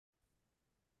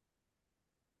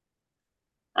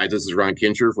Hi, this is Ron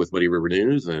Kinscherf with Muddy River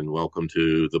News, and welcome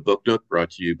to the Book Nook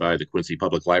brought to you by the Quincy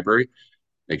Public Library.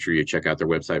 Make sure you check out their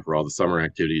website for all the summer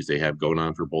activities they have going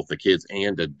on for both the kids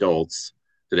and adults.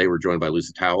 Today, we're joined by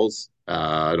Lisa Towles,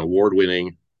 an award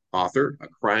winning author, a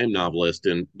crime novelist.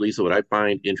 And Lisa, what I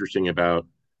find interesting about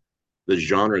the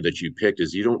genre that you picked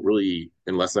is you don't really,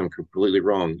 unless I'm completely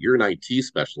wrong, you're an IT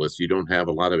specialist. You don't have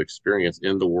a lot of experience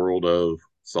in the world of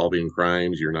solving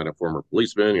crimes. You're not a former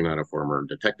policeman, you're not a former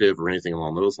detective or anything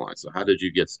along those lines. So how did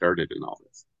you get started in all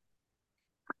this?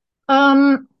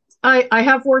 Um, I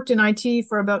have worked in IT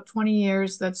for about 20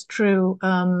 years. That's true.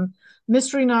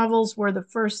 Mystery novels were the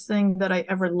first thing that I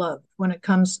ever loved when it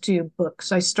comes to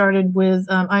books. I started with,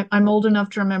 I'm old enough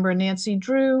to remember Nancy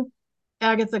Drew,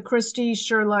 Agatha Christie,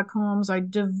 Sherlock Holmes. I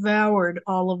devoured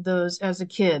all of those as a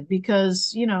kid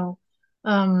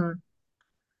um,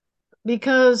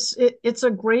 because it's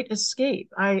a great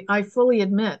escape. I fully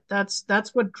admit that's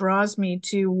what draws me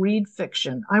to read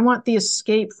fiction. I want the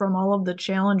escape from all of the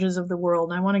challenges of the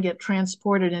world. I want to get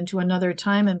transported into another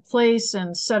time and place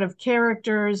and set of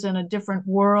characters and a different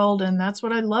world, and that's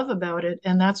what I love about it,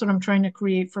 and that's what I'm trying to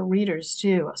create for readers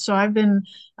too. So I've been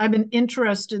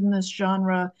interested in this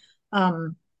genre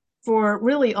for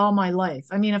really all my life.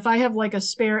 I mean, if I have like a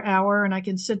spare hour and I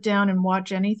can sit down and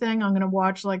watch anything, I'm going to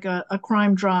watch like a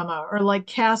crime drama or like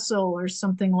Castle or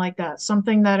something like that,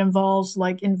 something that involves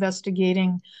like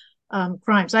investigating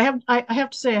crimes. I have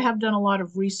to say, I have done a lot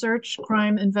of research,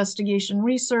 crime investigation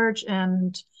research,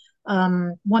 and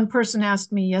one person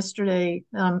asked me yesterday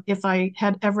if I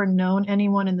had ever known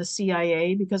anyone in the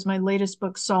CIA because my latest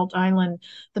book, Salt Island,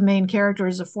 the main character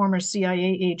is a former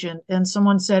CIA agent. And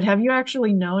someone said, "Have you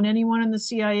actually known anyone in the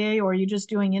CIA, or are you just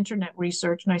doing internet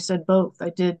research?" And I said, "Both.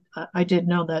 I did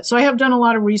know that." So I have done a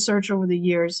lot of research over the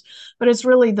years, but it's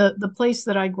really the place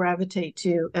that I gravitate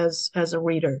to as a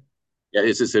reader. Yeah,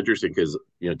 it's just interesting because,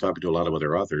 talking to a lot of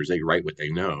other authors, they write what they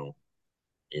know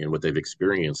and what they've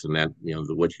experienced. And that,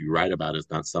 what you write about is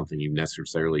not something you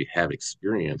necessarily have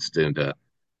experienced. So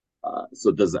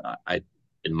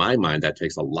in my mind, that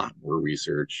takes a lot more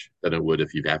research than it would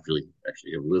if you've actually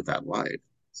have lived that life.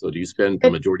 So do you spend the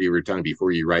It, majority of your time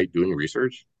before you write doing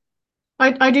research?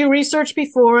 I do research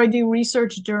before, I do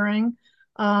research during.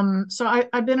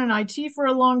 I've been in IT for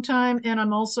a long time, and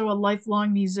I'm also a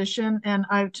lifelong musician. And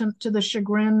to the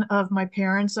chagrin of my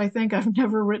parents, I think I've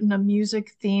never written a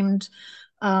music themed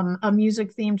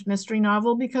mystery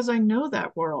novel because I know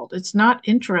that world. It's not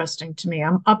interesting to me.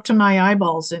 I'm up to my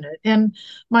eyeballs in it. And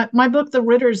my book, The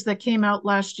Ritters, that came out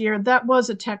last year, that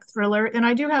was a tech thriller, and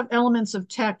I do have elements of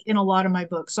tech in a lot of my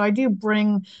books, so I do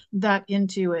bring that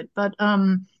into it. But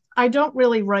I don't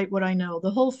really write what I know.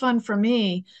 The whole fun for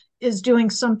me is doing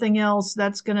something else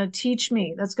that's going to teach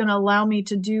me, that's going to allow me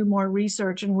to do more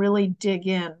research and really dig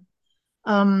in.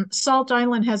 Salt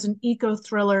Island has an eco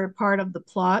thriller part of the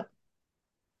plot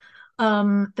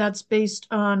that's based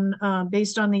on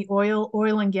the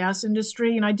oil and gas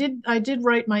industry. And I did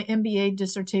write my MBA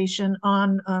dissertation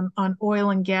on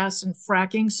oil and gas and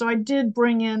fracking. So I did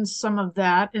bring in some of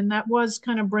that, and that was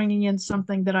kind of bringing in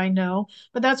something that I know.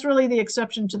 But that's really the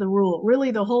exception to the rule.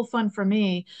 Really, the whole fun for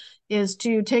me is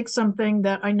to take something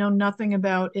that I know nothing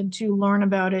about and to learn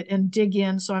about it and dig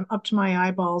in so I'm up to my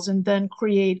eyeballs and then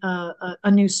create a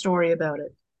new story about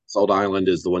it. Salt Island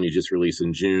is the one you just released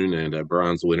in June and a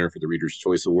bronze winner for the Reader's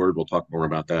Choice Award. We'll talk more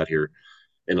about that here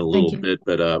in a little Thank you. bit.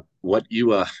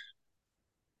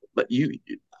 But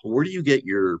where do you get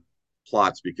your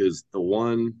plots? Because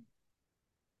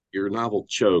your novel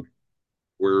Choke,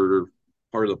 where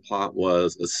part of the plot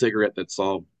was a cigarette that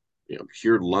solved,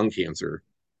 cured lung cancer.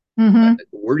 Mm-hmm.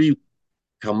 Where do you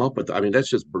come up with? I mean, that's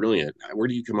just brilliant. Where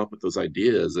do you come up with those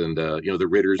ideas? And the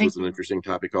Ritters was Thank an you. interesting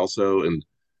topic also. And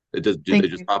do they Thank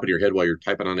just you. pop in your head while you're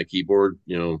typing on a keyboard?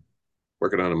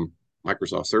 Working on a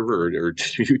Microsoft server, or do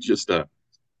you just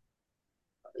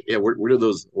yeah? Where do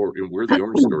those or where the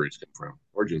orange stories come from?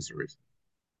 Origin stories.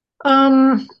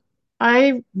 Um,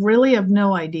 I really have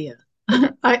no idea.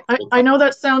 Okay. I know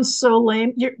that sounds so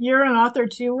lame. You're an author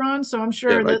too, Ron, so Yeah,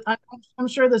 I'm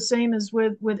sure the same is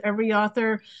with every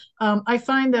author. I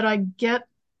find that I get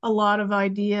a lot of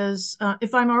ideas.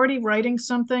 If I'm already writing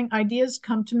something, ideas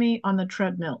come to me on the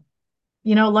treadmill.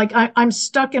 Like I'm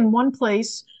stuck in one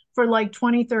place for like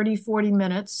 20, 30, 40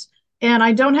 minutes. And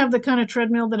I don't have the kind of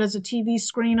treadmill that has a TV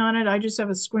screen on it. I just have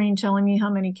a screen telling me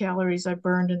how many calories I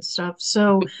burned and stuff.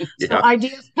 So yeah.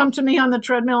 ideas come to me on the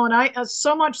treadmill, and I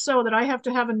so much so that I have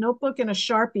to have a notebook and a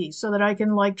Sharpie so that I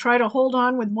can like try to hold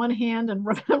on with one hand and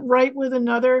write with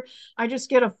another. I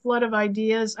just get a flood of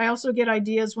ideas. I also get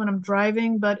ideas when I'm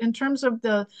driving, but in terms of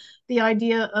the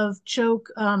idea of choke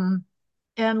and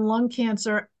lung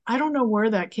cancer, I don't know where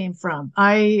that came from.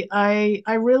 I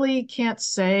really can't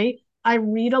say. I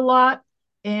read a lot,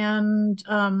 and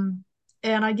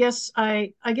I guess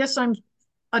I'm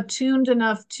attuned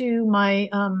enough to my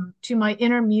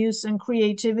inner muse and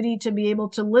creativity to be able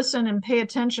to listen and pay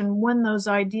attention when those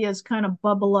ideas kind of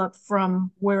bubble up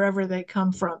from wherever they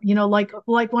come from.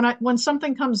 Like when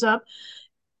something comes up,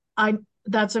 I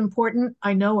that's important.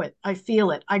 I know it. I feel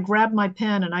it. I grab my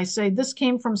pen and I say, this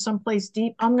came from someplace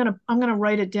deep. I'm gonna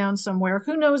write it down somewhere.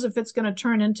 Who knows if it's gonna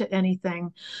turn into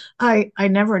anything? I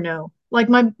never know. Like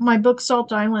my book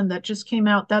Salt Island that just came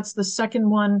out, that's the second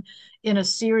one in a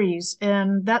series.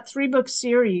 And that three-book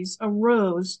series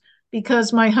arose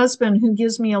because my husband, who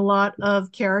gives me a lot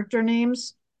of character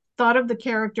names, thought of the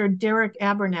character Derek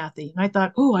Abernathy. And I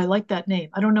thought, oh, I like that name.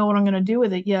 I don't know what I'm going to do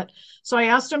with it yet. So I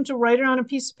asked him to write it on a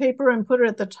piece of paper and put it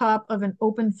at the top of an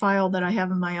open file that I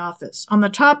have in my office, on the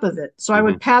top of it. So I Hmm.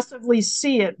 would passively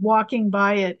see it walking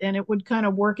by it and it would kind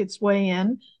of work its way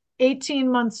in.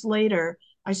 18 months later,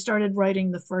 I started writing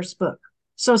the first book.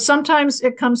 So sometimes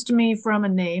it comes to me from a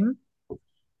name.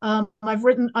 I've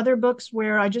written other books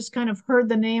where I just kind of heard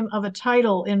the name of a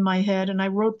title in my head and I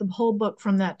wrote the whole book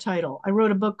from that title. I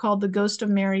wrote a book called The Ghost of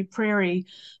Mari Prairie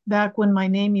back when my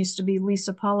name used to be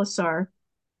Lisa Polisar,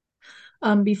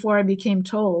 before I became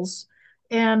Towles.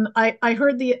 And I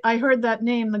heard that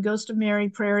name, The Ghost of Mari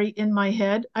Prairie, in my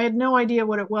head. I had no idea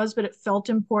what it was, but it felt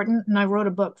important, and I wrote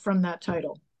a book from that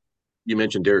title. You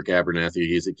mentioned Derek Abernathy.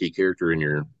 He's a key character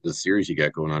in the series you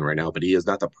got going on right now, but he is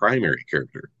not the primary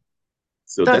character.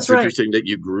 So That's that's right. interesting that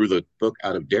you grew the book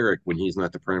out of Derek when he's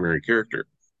not the primary character.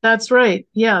 That's right.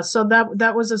 Yeah. So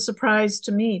that was a surprise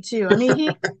to me too. I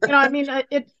mean, I mean,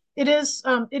 it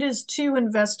is two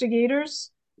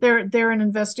investigators. They're an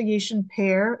investigation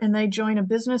pair, and they join a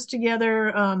business together.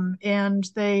 And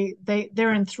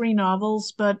they're in three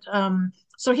novels, but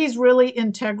so he's really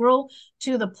integral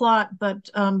to the plot. But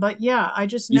yeah, I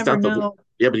just He's never not the know.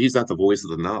 Yeah, but he's not the voice of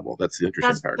the novel. That's the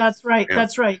interesting part. That's right. Yeah.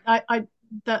 That's right.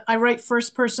 I write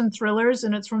first person thrillers,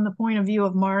 and it's from the point of view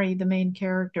of Mari, the main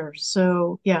character.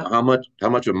 So yeah. How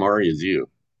much of Mari is you?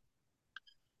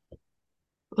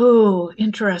 Oh,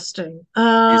 interesting.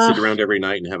 You sit around every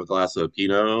night and have a glass of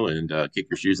Pinot and kick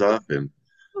your shoes off and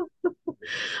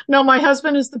No, my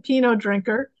husband is the Pinot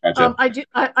drinker. gotcha.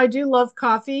 I do love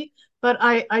coffee, but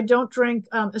I don't drink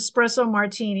espresso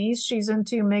martinis. She's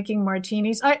into making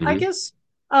martinis. Hmm. I guess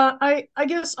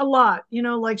a lot.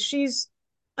 Like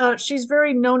she's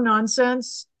very no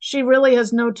nonsense. She really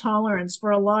has no tolerance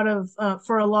for a lot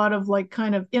of like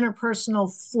kind of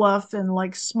interpersonal fluff and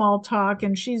like small talk.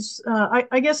 And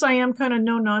I guess I am kind of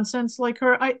no nonsense like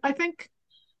her. I think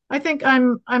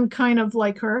I'm kind of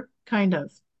like her, kind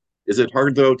of. Is it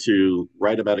hard though to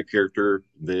write about a character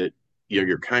that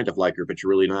you're kind of like her, but you're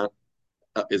really not?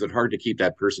 Is it hard to keep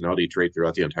that personality trait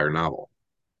throughout the entire novel?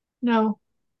 No,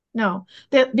 no,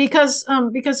 that because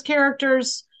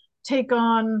characters take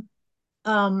on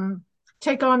um,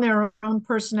 take on their own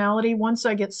personality once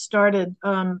I get started.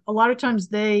 A lot of times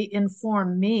they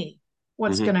inform me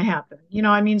what's Hmm. going to happen.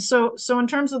 I mean, so in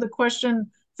terms of the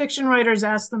question, fiction writers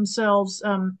ask themselves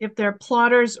if they're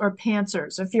plotters or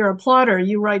pantsers. If you're a plotter,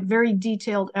 you write very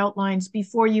detailed outlines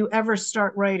before you ever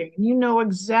start writing. You know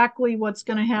exactly what's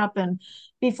going to happen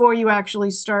before you actually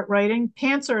start writing.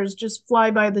 Pantsers just fly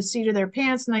by the seat of their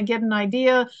pants and they get an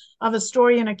idea of a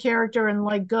story and a character and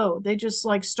like go. They just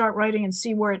like start writing and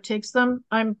see where it takes them.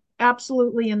 I'm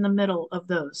absolutely in the middle of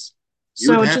those. You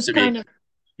would So it have just to be. kind of,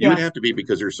 You would yeah, have to be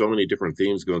because there's so many different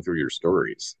themes going through your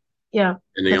stories, yeah,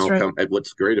 and they that's all right. come.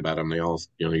 What's great about them, they all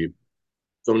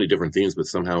so many different themes, but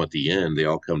somehow at the end they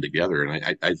all come together.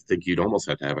 And I think you'd almost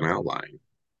have to have an outline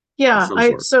of Yeah, some I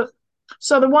sort.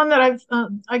 so the one that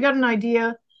I got an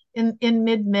idea in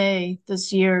mid-May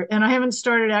this year, and I haven't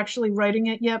started actually writing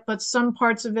it yet, but some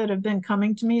parts of it have been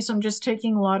coming to me, so I'm just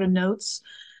taking a lot of notes.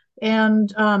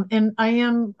 And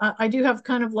I do have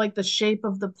kind of like the shape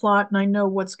of the plot, and I know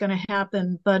what's going to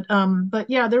happen. But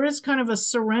yeah, there is kind of a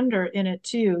surrender in it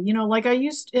too. Like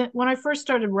when I first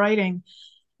started writing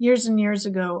years and years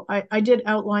ago, I did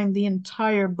outline the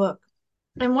entire book.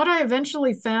 And what I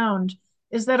eventually found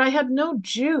is that I had no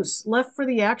juice left for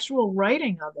the actual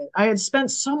writing of it. I had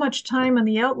spent so much time in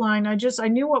the outline. I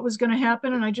knew what was going to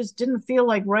happen and I just didn't feel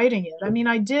like writing it. I mean,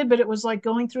 I did, but it was like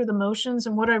going through the motions.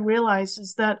 And what I realized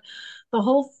is that the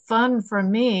whole fun for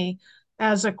me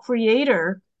as a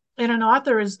creator and an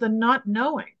author is the not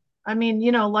knowing. I mean,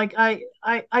 like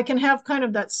I can have kind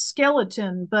of that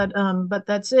skeleton, but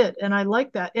that's it. And I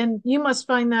like that. And you must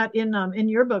find that in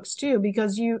your books too,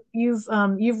 because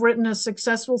you've written a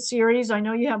successful series. I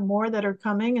know you have more that are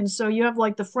coming. And so you have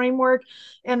like the framework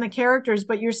and the characters,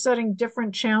 but you're setting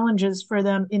different challenges for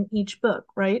them in each book,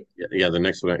 right? Yeah, yeah, the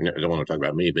next one, I don't want to talk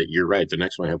about me, but you're right. The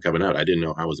next one I have coming out, I didn't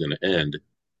know how it was going to end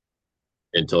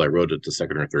until I wrote it the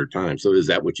second or third time. So is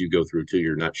that what you go through too?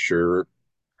 You're not sure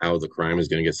how the crime is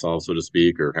going to get solved, so to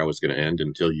speak, or how it's going to end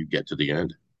until you get to the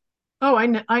end. Oh, I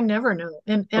never know.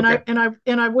 Okay.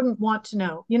 And I wouldn't want to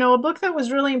know. A book that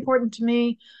was really important to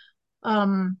me,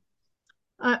 um,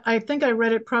 I think I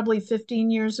read it probably 15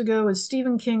 years ago, is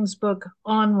Stephen King's book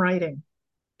on writing.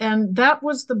 And that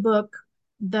was the book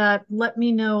that let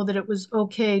me know that it was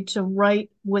okay to write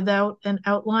without an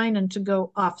outline and to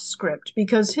go off script.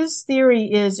 Because his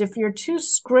theory is if you're too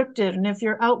scripted and if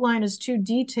your outline is too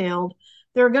detailed,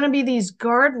 there are going to be these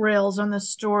guardrails on the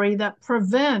story that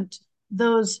prevent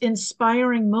those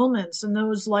inspiring moments and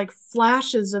those like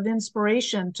flashes of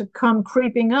inspiration to come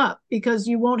creeping up because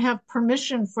you won't have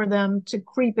permission for them to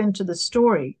creep into the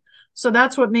story. So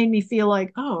that's what made me feel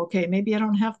like, oh, okay, maybe I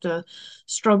don't have to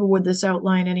struggle with this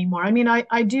outline anymore. I mean,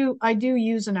 I do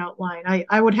use an outline.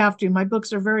 I would have to. My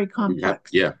books are very Yeah.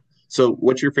 complex. Yeah. So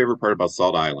what's your favorite part about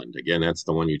Salt Island? Again, that's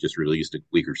the one you just released a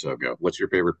week or so ago. What's your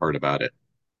favorite part about it?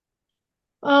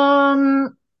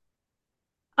 Um,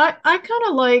 I kind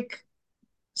of like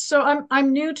So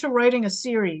I'm new to writing a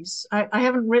series. I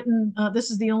haven't written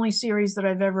this is the only series that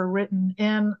I've ever written.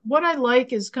 And what I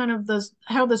like is kind of the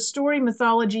how the story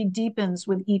mythology deepens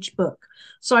with each book.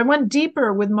 So I went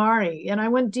deeper with Mari and I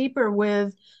went deeper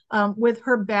with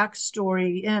her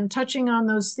backstory and touching on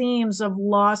those themes of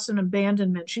loss and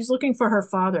abandonment. She's looking for her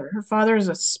father. Her father is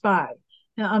a spy.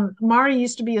 Mari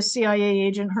used to be a CIA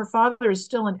agent. Her father is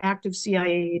still an active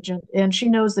CIA agent, and she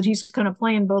knows that he's kind of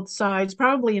playing both sides,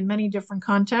 probably in many different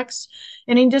contexts.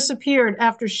 And he disappeared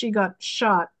after she got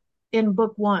shot in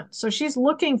book one. So she's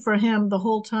looking for him the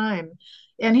whole time.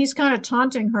 And he's kind of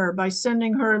taunting her by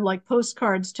sending her like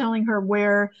postcards telling her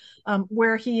where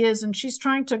he is, and she's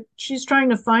trying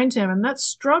to find him. And that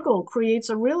struggle creates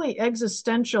a really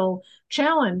existential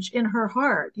challenge in her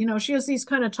heart. She has these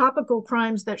kind of topical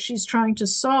crimes that she's trying to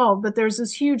solve, but there's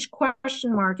this huge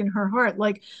question mark in her heart.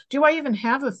 Like, do I even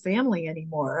have a family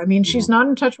anymore? I mean, she's Mhm. not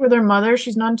in touch with her mother,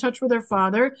 she's not in touch with her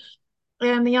father.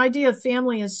 And the idea of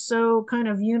family is so kind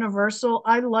of universal.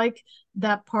 I like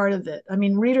that part of it. I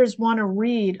mean, readers want to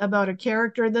read about a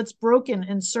character that's broken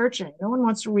and searching. No one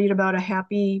wants to read about a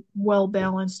happy,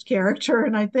 well-balanced character.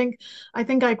 And I think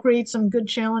I create some good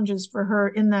challenges for her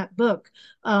in that book.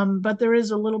 But there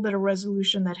is a little bit of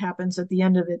resolution that happens at the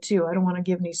end of it too. I don't want to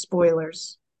give any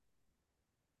spoilers.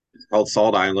 It's called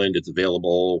Salt Island. It's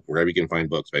available wherever you can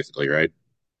find books, basically, right?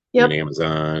 I mean, Yep.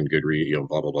 Amazon, Goodreads,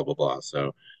 blah blah blah blah blah.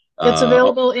 So, It's oh,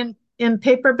 available in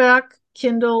paperback,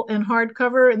 Kindle, and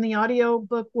hardcover, and the audio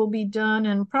book will be done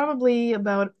in probably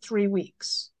about 3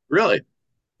 weeks. really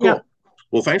Yep. cool.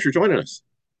 Well, thanks for joining us.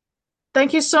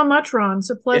 Thank you so much, Ron. It's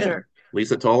a Yeah, pleasure.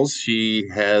 Lisa Towles. She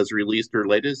has released her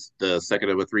latest, the second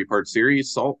of a three-part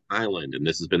series, Salt Island, and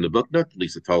this has been the Book Nook.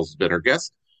 Lisa Towles has been our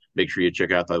guest. Make sure you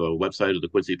check out the website of the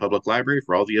Quincy Public Library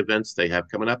for all the events they have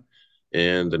coming up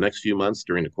in the next few months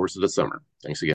during the course of the summer. Thanks again.